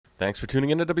Thanks for tuning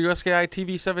in to WSKI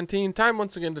TV 17. Time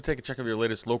once again to take a check of your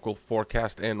latest local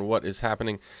forecast and what is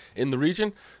happening in the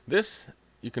region. This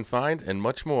you can find and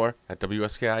much more at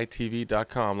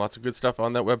WSKITV.com. Lots of good stuff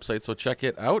on that website, so check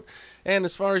it out. And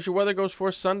as far as your weather goes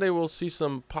for Sunday, we'll see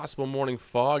some possible morning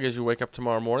fog as you wake up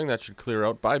tomorrow morning. That should clear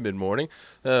out by mid-morning.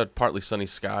 Partly sunny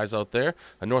skies out there.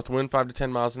 A north wind 5 to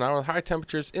 10 miles an hour. High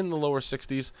temperatures in the lower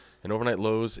 60s and overnight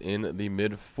lows in the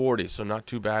mid-40s. So not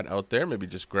too bad out there. Maybe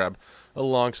just grab a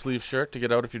long sleeve shirt to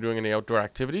get out if you're doing any outdoor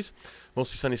activities.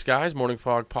 Mostly sunny skies, morning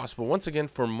fog possible once again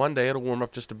for Monday. It'll warm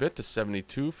up just a bit to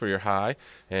 72 for your high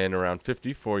and around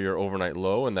 50 for your overnight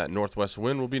low, and that northwest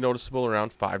wind will be noticeable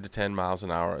around 5 to 10 miles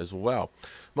an hour as well.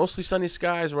 Mostly sunny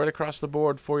skies right across the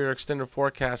board for your extended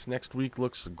forecast. Next week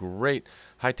looks great.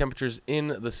 High temperatures in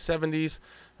the 70s,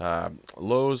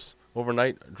 lows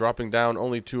overnight dropping down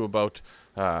only to about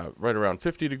right around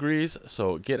 50 degrees.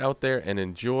 So get out there and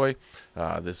enjoy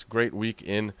this great week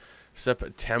in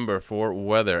September for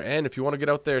weather. And if you want to get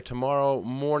out there tomorrow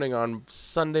morning on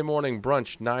Sunday morning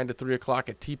brunch, 9 to 3 o'clock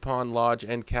at T-Pond Lodge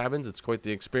and Cabins. It's quite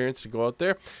the experience to go out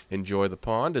there, enjoy the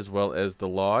pond as well as the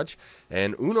lodge.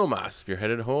 And Uno Mas, if you're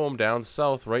headed home down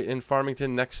south, right in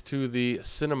Farmington next to the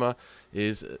cinema,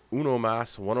 is Uno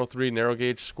Mas, 103 Narrow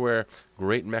Gauge Square.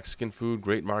 Great Mexican food,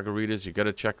 great margaritas. You got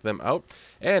to check them out.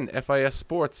 And FIS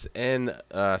Sports and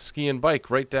Ski and Bike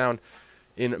right down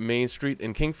in Main Street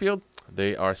in Kingfield.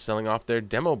 They are selling off their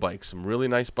demo bikes, some really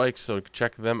nice bikes, so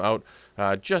check them out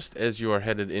just as you are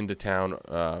headed into town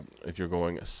if you're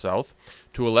going south.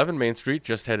 211 Main Street,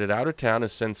 just headed out of town,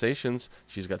 is Sensations.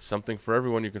 She's got something for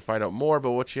everyone. You can find out more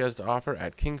about what she has to offer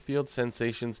at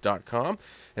kingfieldsensations.com.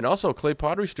 And also, Clay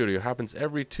Pottery Studio happens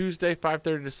every Tuesday,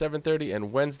 5:30 to 7:30,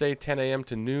 and Wednesday, 10 a.m.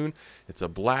 to noon. It's a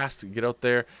blast. Get out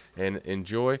there and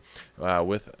enjoy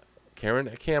with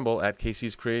Karen Campbell at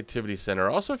Casey's Creativity Center.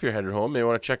 Also, if you're headed home, you may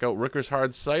want to check out Ricker's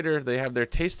Hard Cider. They have their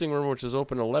tasting room, which is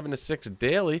open 11 to 6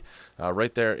 daily,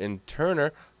 right there in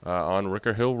Turner on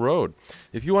Ricker Hill Road.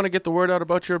 If you want to get the word out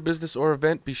about your business or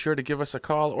event, be sure to give us a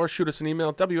call or shoot us an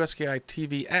email,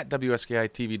 WSKITV at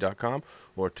WSKITV.com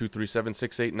or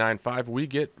 237-6895. We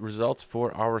get results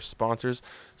for our sponsors,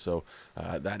 so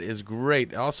that is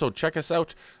great. Also, check us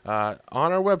out on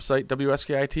our website,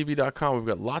 WSKITV.com. We've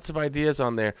got lots of ideas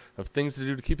on there of things to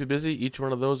do to keep you busy. Each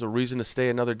one of those a reason to stay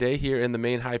another day here in the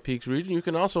Maine High Peaks region. You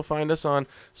can also find us on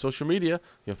social media.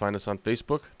 You'll find us on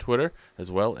Facebook, Twitter,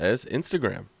 as well as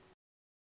Instagram.